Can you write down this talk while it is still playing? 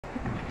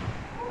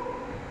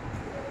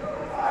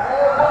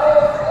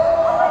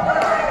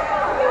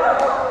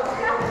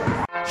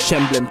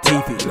Shemblem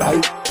TV.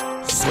 Like,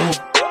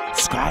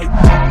 subscribe,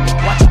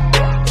 watch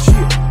out,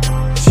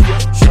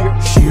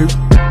 share.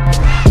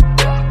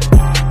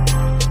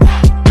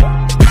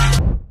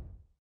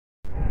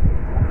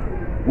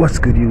 What's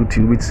good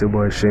YouTube, it's your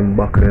boy Shem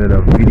back with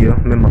another video.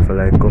 Remember to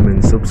like,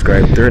 comment,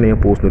 subscribe, turn on your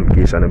post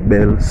notification and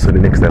bell so the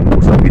next time I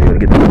post a video you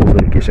get the post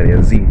notification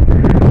you see.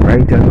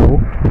 Right now,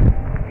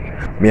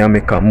 me I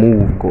make a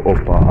move, go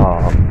up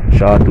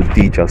Shortwood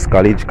Teachers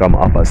College, come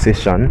up a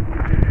session.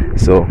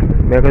 So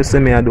me I gonna say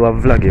me I do a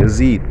vlog you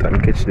see it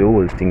and catch the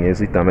whole thing you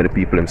see it and make the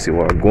people them see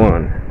what go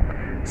on.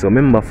 So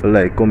remember to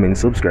like, comment,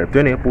 subscribe,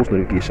 turn on your post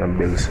notification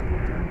bells.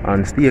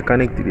 And stay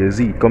connected, you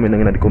see. Comment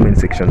in the comment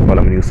section,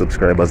 follow my new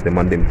subscribers, them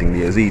and them thing,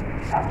 you see.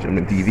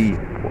 Shemblem TV,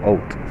 we're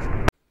out.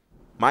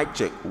 Mic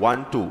check,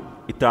 1, 2.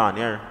 It on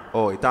here.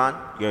 Oh, it on?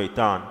 Yeah, it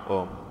on.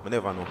 Oh, I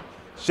never know.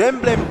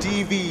 Shemblem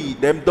TV,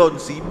 them don't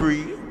see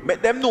pre.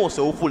 Make them know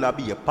so full of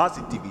be a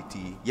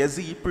positivity. You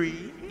see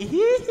pre.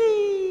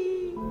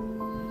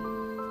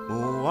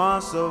 Who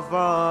want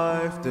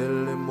survive,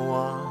 tell him who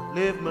want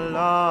live my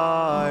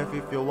life.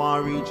 If you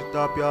want reach the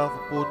top, you have to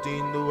put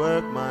in the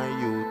work, my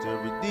youth,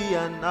 every day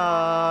and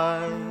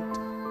night.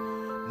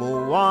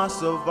 Who want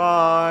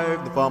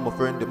survive, the farmer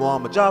friend, them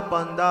want my job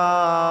and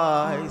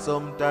die.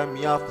 Sometimes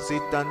you have to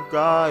sit and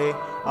cry,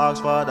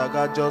 ask Father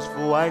God just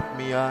for wipe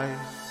me eye.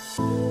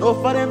 No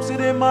for them say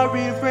them a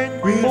real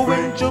friend, but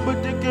when trouble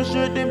take your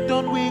shirt, them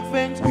turn weak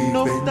friends.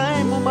 No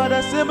time, my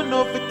mother say me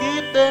no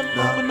forgive them,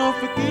 me no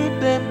forgive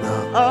them.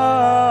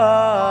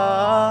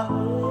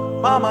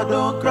 Mama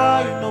don't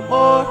cry no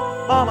more,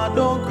 mama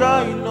don't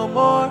cry no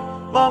more,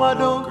 mama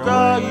don't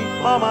cry,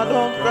 mama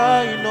don't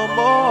cry no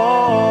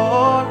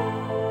more.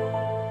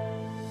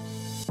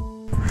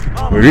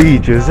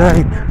 Reach, is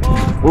right.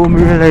 Oh,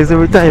 me realize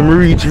every time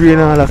reach rain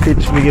all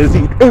catch me, you see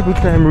it. Every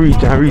time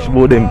reach and reach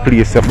about them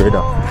place,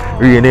 brother.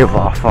 Rain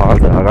never fall,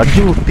 dog. A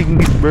joke thing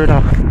this,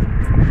 brother.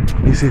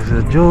 This is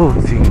a joke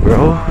thing,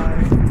 bro.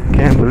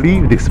 Can't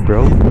believe this,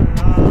 bro.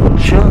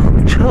 Chill,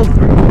 bro.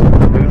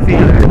 I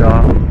feel like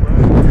that.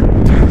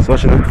 So,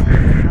 you know,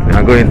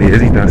 I'm going there,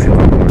 see and see what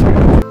I'm going to do.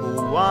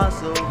 Who wants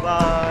to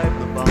survive?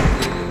 The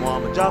bounce,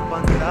 want my job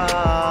and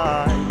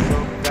die.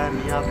 Sometimes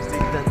you have to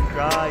sit and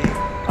cry.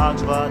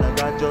 Ask Father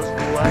God just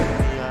to wipe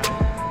me eye.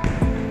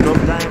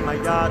 Sometimes my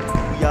yard,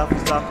 we have to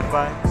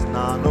sacrifice.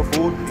 Now no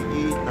food we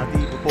eat, not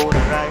even pound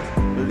of rice.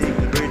 Believe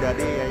the bread a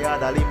day, I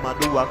had a limb and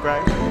do a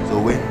cry. So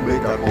when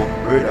bread a come,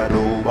 bread a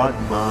do bad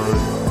man.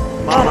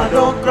 Mama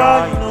don't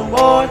cry no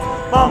more,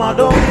 mama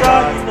don't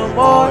cry no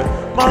more,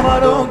 mama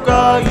don't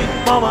cry,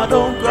 mama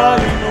don't cry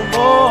no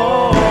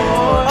more,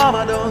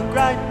 mama don't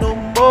cry no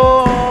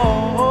more,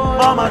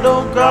 mama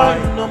don't cry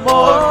no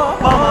more,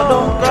 mama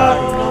don't cry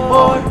no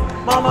more,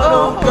 mama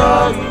don't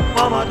cry,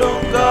 mama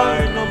don't cry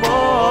no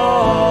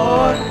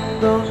more,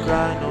 don't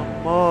cry no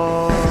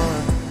more,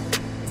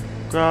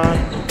 cry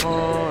no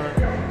more,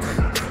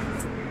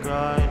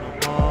 cry no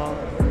more,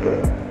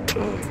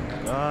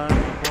 cry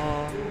no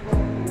more,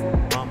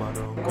 mama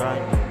don't cry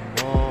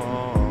no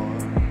more.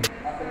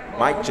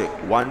 Mic check,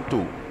 1,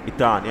 2.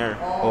 It on here.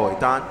 Oh,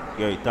 it on?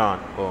 Yeah, it on.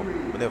 Oh,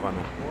 I never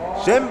know.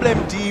 Shemblem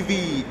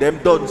TV, them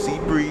don't see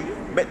pre.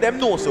 Make them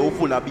know so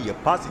full of be a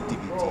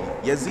positivity.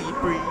 You see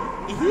pre.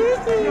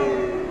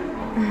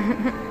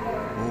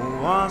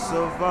 Who want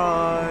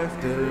survive,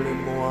 tell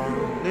him who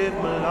want live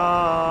my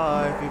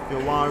life. If you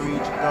want reach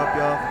the top,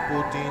 you have to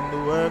put in the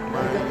work,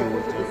 my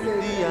youth, every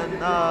day and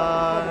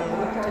night.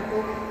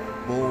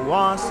 Who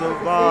want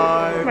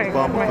survive,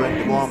 for my friend,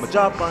 they want my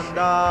job and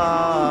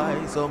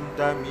die.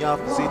 Sometimes you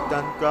have to sit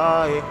and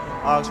cry,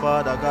 ask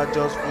Father God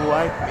just to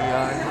wipe me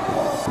eye.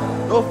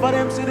 No for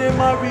them say them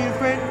a real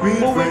friend,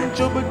 but when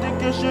trouble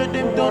take your shirt,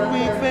 them done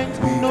weak friends.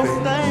 No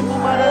time, my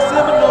mother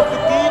say me no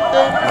forgive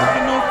them, me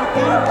no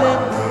forgive them.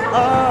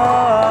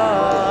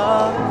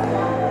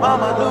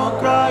 Mama don't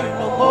cry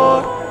no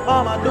more,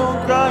 mama don't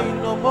cry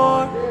no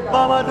more,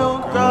 mama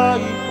don't cry,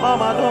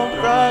 mama don't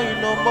cry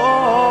no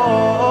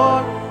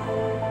more.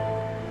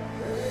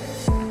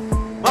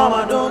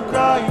 Mama don't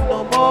cry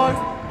no more,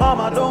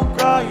 mama don't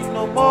cry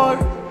no more,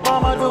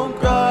 mama don't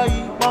cry,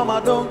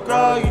 mama don't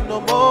cry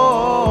no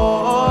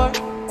more.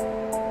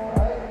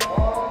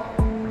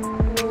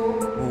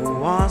 Who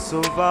wants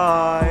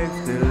survive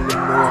till the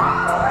more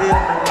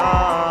live my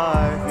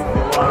life. If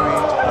you want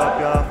reach the top,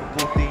 you have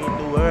to put in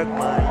the work,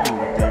 my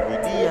youth, every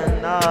day and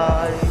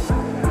night.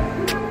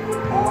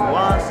 Who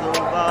wants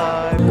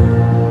survive?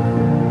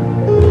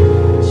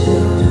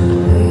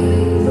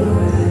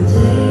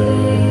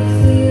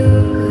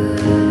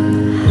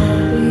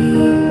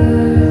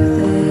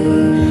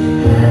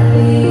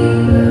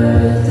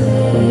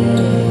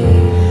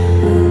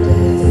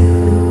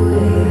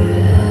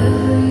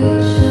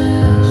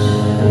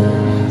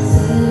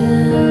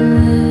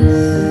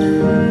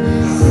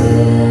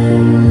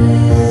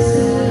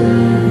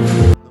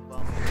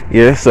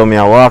 Yeah, so me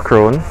I walk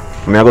around,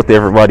 me I go to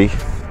everybody.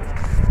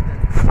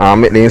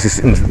 Make the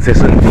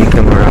session in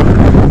camera.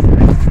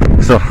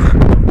 So,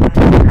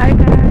 hi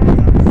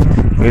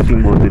guys. what do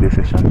you think about the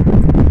session?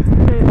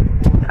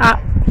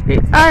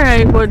 It's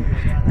alright, but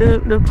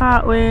the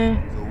part where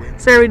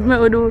Sarah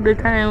would do the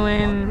time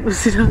when we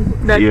sit down.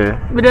 That, Yeah.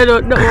 We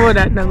don't know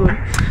that not good.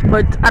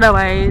 But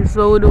otherwise,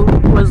 what we do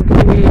was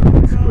great.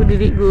 We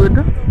did it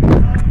good.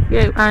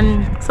 Yeah,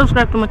 and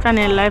subscribe to my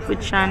channel, Life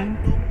with Shan.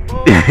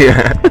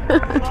 Yeah.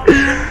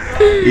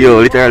 Yo,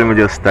 literally, I'm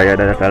just tired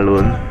of that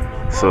alone.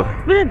 So.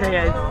 We're not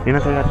tired. You're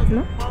not tired?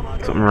 No.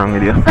 Something wrong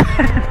with you.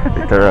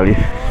 Literally.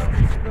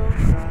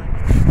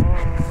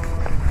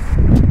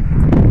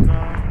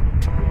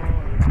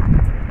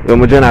 Yo,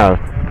 my general,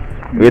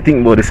 what do you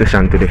think about the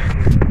session today?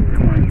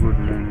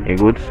 You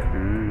good?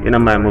 You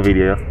don't mind my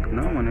video?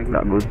 No, man, I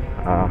That good?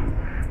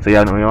 So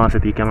you know you want to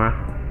see the camera?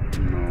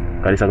 No.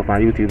 Because it's up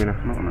on YouTube, you know?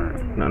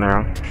 Nothing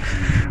wrong?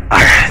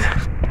 Alright.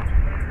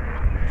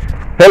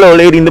 Hello,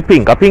 lady in the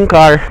pink. A pink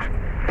car.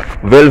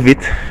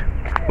 Velvet.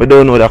 We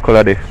don't know that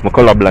color there. I'm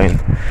colorblind.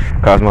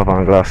 Because I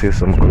have glasses,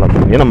 so I'm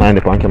colorblind. You don't mind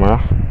the on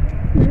camera?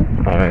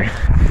 Alright. So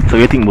what do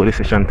you think about the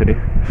session today?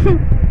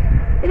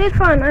 It is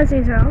fun as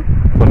usual.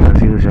 Fun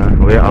as usual.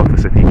 We have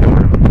to set the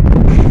camera.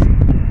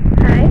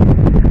 Hi.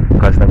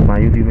 Because that's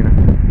on YouTube, you know?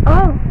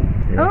 Oh.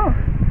 Yeah. Oh.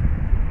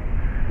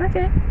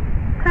 Okay.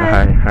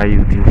 Hi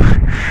YouTube.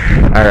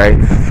 Alright,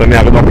 so me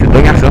I go back to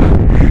down here, so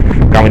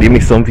can we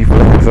miss some people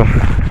so.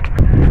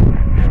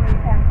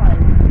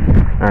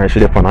 Alright, she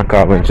dey on a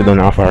call when she don't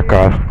have her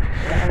call.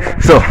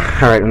 So,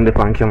 alright, I'm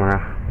on camera.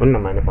 I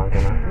don't mind the on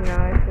camera. No,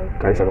 it's okay.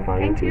 Guys are on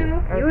Thank YouTube. you.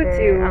 Okay.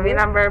 YouTube. I mean,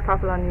 I'm very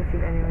popular on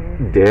YouTube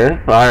anyway.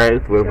 There?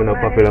 Alright, we're gonna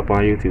popular up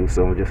on YouTube,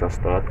 so we just a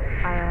start.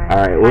 Alright,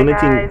 Hi only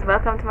guys, thing.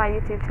 welcome to my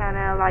YouTube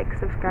channel. Like,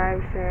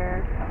 subscribe,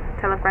 share,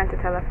 tell a friend to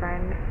tell a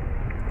friend.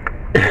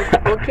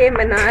 Okay,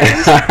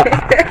 Manaj.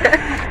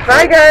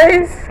 Bye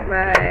guys.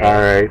 Bye.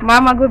 Alright.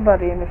 Mama, good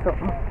body in the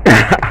something.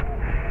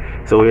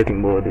 So what do you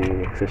think about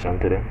the session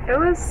today? It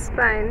was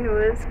fun. It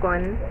was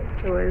fun.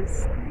 It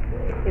was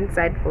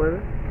insightful.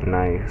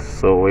 Nice.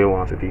 So what you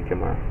want to see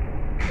camera?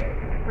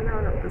 I don't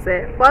know what to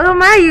say. Follow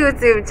my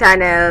YouTube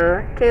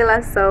channel,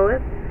 Kayla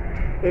South.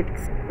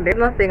 There's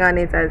nothing on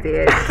it as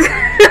yet.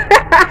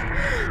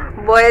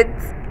 But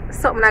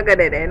something I got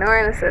it there. No,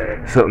 I say.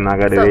 Something I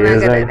got Something I got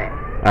there. it there.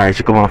 Alright,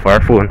 she come off her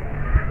phone.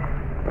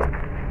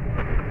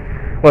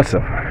 What's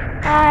up?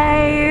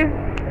 Hi.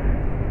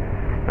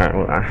 Alright,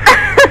 hold on.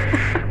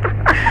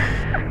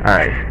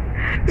 Alright.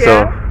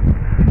 So,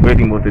 what do you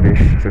think about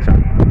today's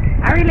session?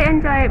 I really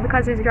enjoy it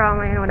because it's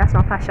drama, you know, that's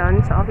my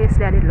passion. So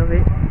obviously I did love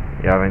it.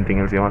 You have anything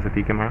else you want to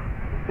take camera?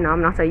 No,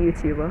 I'm not a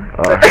YouTuber.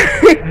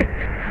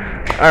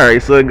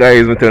 Alright, so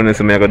guys, I'm telling you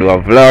something, I'm gonna do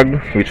a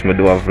vlog, which I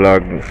do a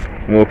vlog.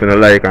 I'm hoping you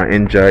like and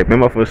enjoy.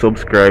 Remember to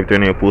subscribe,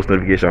 turn on your post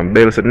notification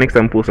bell, so the next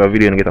time I post a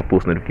video and get a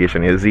post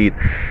notification, you see it.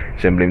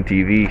 Shemblem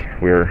TV,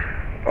 we're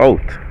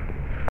out.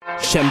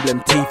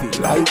 Shemblem TV.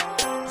 Like,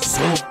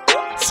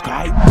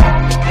 subscribe.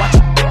 Watch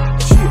out.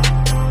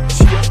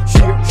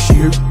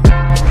 Cheer.